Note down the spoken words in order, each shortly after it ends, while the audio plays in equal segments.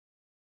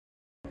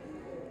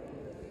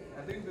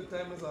I think the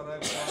time has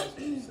arrived for us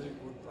to say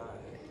goodbye.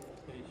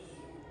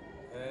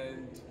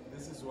 And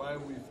this is why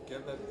we've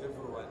gathered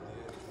everyone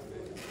here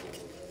today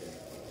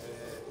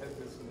at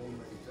this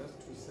moment, just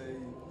to say,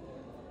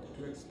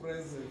 to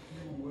express a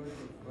few words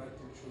of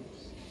gratitude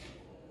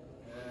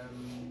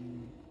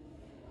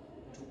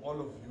to all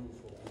of you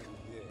for being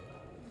here,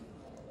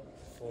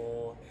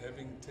 for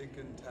having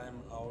taken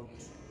time out.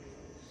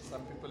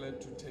 Some people had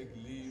to take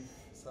leave,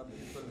 some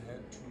people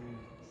had to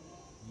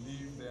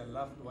leave their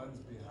loved ones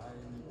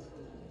behind,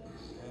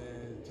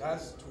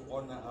 just to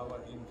honor our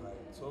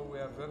invite. So we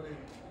are very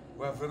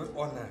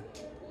honored.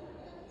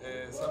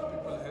 Some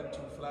people had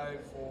to fly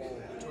for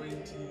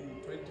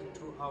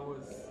 22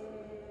 hours.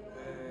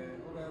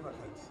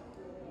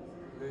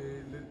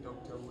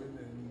 Dr. Will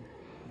and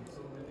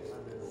so many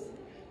others.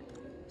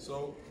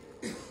 So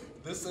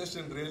this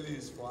session really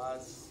is for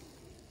us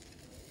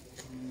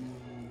to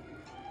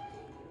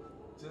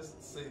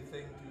just say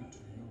thank you to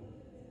you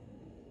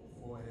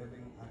for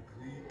having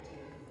agreed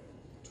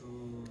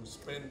to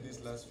spend these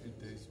last few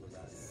days with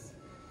us.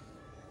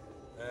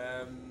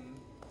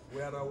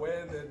 We are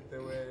aware that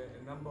there were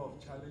a number of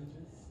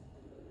challenges,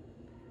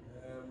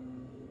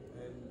 and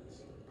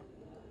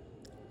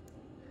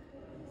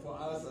for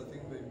us, I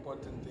think the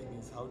important thing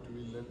is how do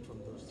we learn from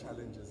those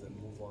challenges and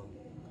move on,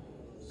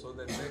 so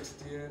that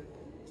next year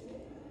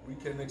we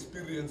can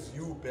experience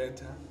you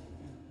better.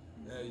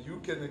 You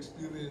can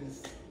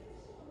experience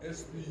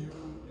SPU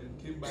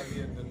and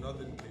Kimberley and the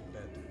Northern Cape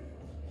better.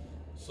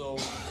 So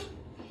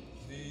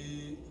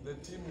the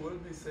team will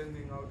be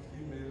sending out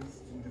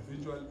emails,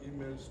 individual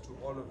emails to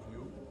all of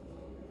you,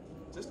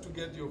 just to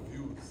get your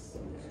views.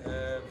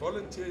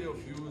 Volunteer your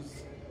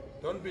views.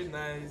 Don't be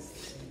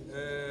nice,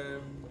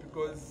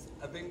 because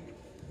I think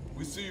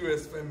we see you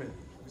as family.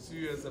 We see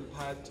you as a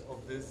part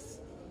of this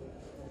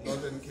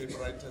Northern Cape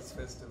Writers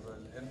Festival.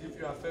 And if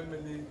you are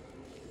family,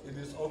 it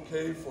is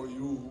okay for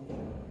you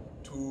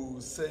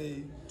to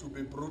say, to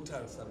be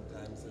brutal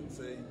sometimes and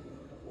say,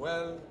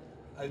 well,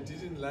 I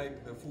didn't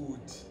like the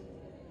food.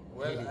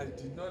 Well, I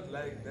did not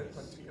like that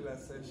particular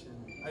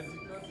session. I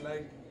did not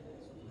like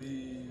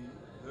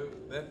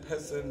that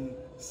person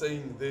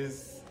saying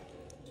this.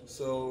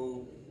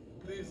 So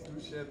please do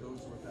share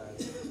those with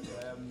us.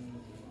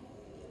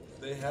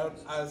 They help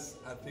us,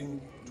 I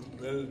think, to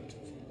build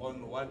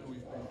on what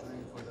we've been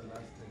doing for the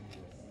last 10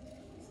 years.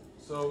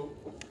 So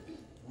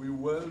we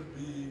will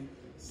be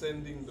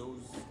sending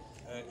those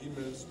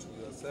emails to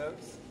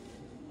yourselves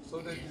so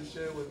that you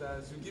share with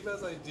us. You give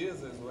us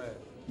ideas as well.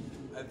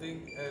 I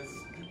think as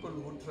people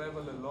who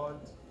travel a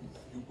lot,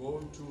 you go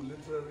to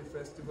literary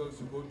festivals,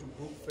 you go to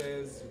book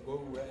fairs, you go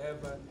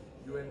wherever,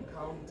 you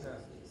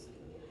encounter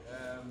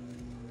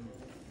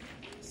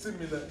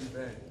similar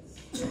events.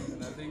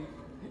 And I think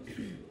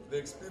the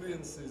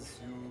experiences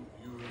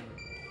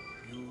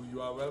you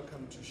are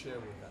welcome to share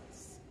with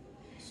us.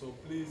 So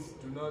please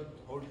do not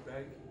hold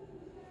back.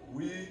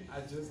 We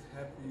are just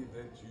happy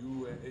that you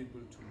were able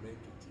to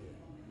make it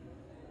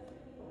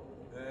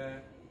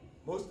here.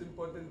 Most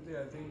importantly,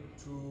 I think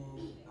to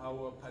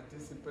our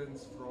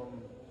participants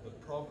from the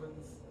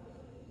province,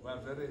 we are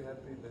very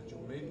happy that you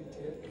made it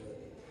here.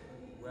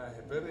 We are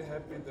very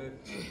happy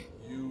that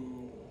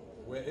you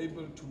were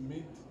able to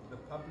meet the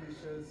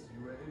publishers,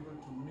 you were able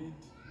to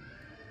meet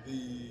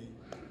the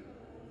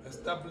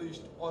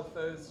established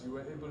authors, you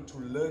were able to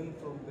learn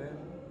from them.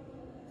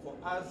 For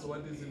us,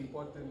 what is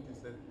important is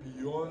that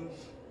beyond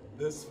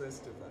this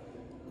festival,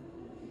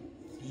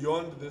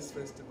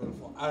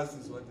 for us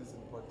is what is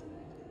important.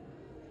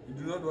 We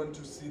do not want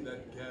to see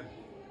that gap,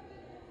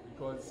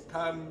 because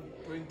come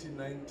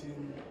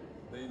 2019,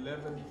 the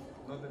 11th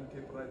Northern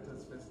Cape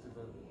Writers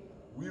Festival,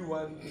 we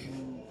want to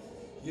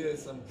hear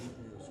some good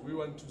news. We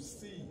want to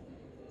see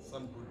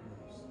some good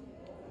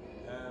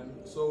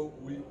news. So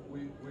we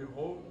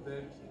hope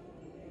that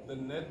the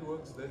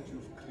networks that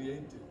you've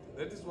created,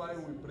 that is why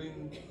we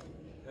bring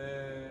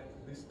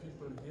these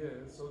people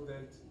here, so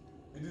that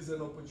it is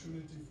an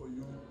opportunity for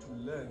you to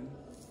learn,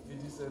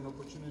 it is an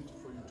opportunity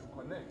for you to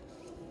connect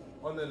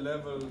on a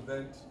level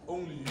that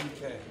only you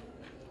can.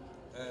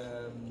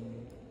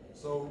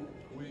 So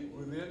we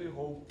really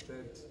hope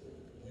that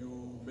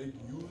you make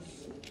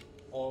use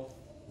of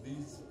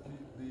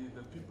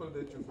the people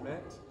that you've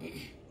met.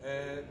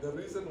 The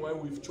reason why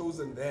we've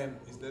chosen them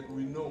is that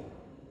we know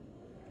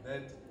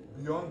that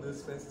beyond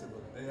this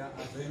festival, they are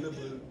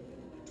available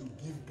to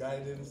give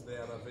guidance, they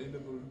are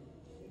available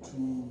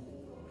to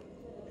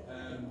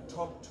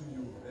talk to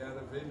you, they are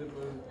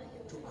available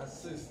to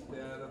assist, they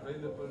are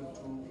available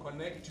to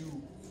connect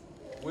you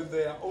with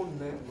their own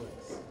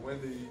networks, where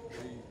they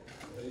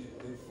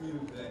feel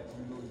that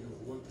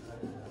you've worked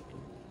hard enough.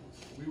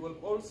 We will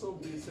also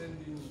be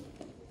sending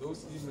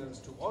those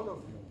emails to all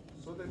of you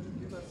so that you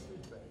give us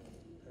feedback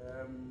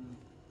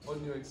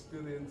on your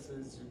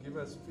experiences, you give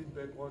us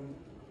feedback on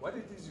what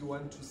it is you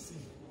want to see.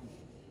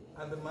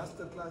 Are the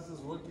master classes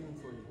working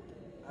for you?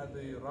 Are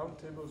the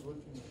roundtables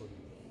working for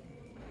you?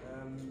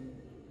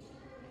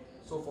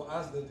 So for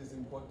us that is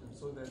important,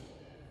 so that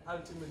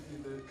ultimately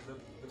the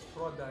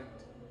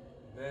product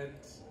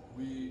that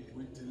we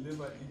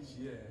deliver each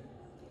year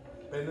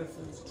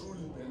benefits,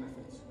 truly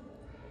benefits.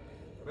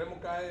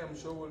 Remukai, I'm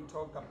sure will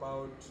talk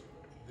about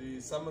the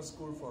summer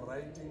school for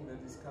writing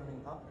that is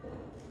coming up.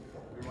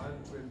 We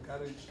want to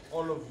encourage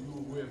all of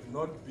you who have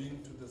not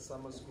been to the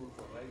summer school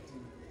for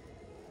writing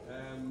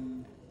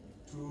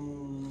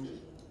to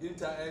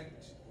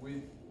interact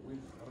with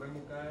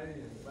Remukai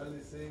and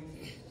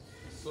Balising,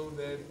 so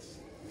that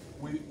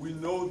we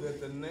know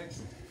that the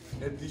next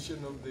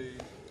edition of the,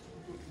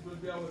 it will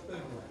be our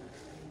third one,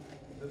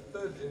 the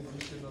third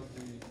edition of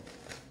the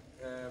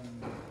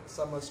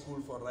summer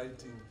school for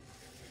writing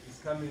is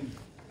coming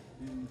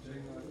in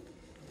January,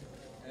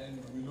 and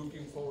we're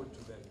looking forward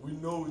to that. We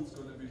know it's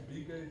going to be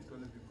bigger, it's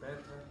going to be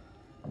better,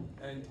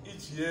 and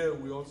each year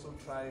we also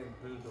try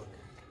and build on it.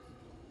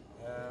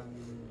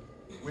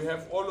 We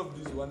have all of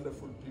these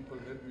wonderful people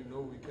that we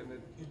know we can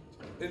at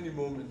any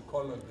moment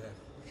call on them,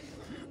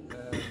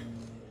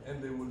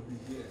 and they will be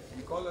here.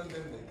 We call on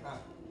them, they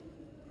come.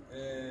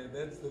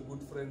 That's the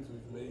good friends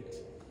we've made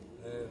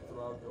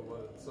throughout the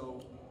world.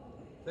 So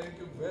thank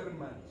you very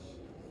much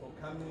for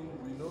coming.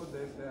 We know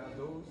that there are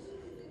those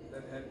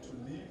that had to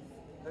leave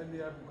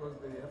earlier because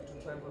they have to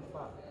travel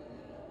far.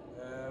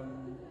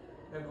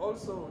 And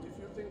also, if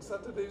you think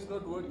Saturday is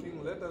not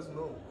working, let us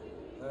know.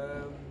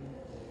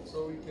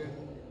 So we can,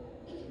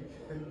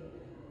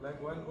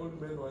 like one old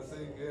man was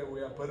saying, yeah,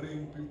 we are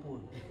burying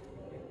people.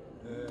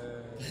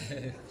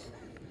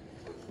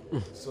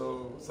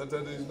 So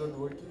Saturday is not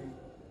working,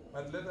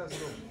 but let us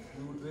know.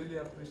 We would really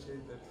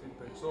appreciate that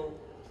feedback. So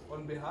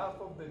on behalf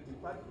of the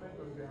department,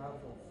 on behalf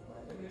of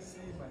my MSc,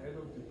 my head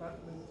of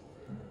department,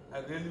 I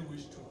really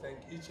wish to thank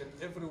each and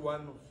every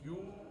one of you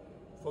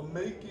for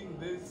making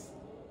this,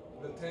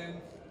 the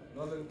 10th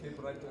Northern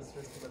Cape Writers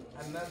Festival,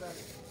 another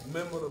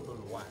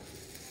memorable one.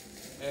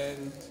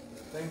 And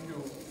thank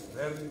you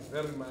very,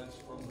 very much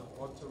from the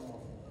bottom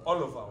of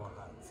all of our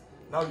hearts.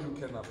 Now you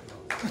can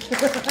applaud.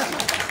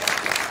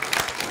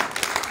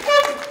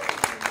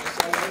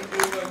 Shall I give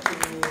over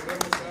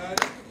to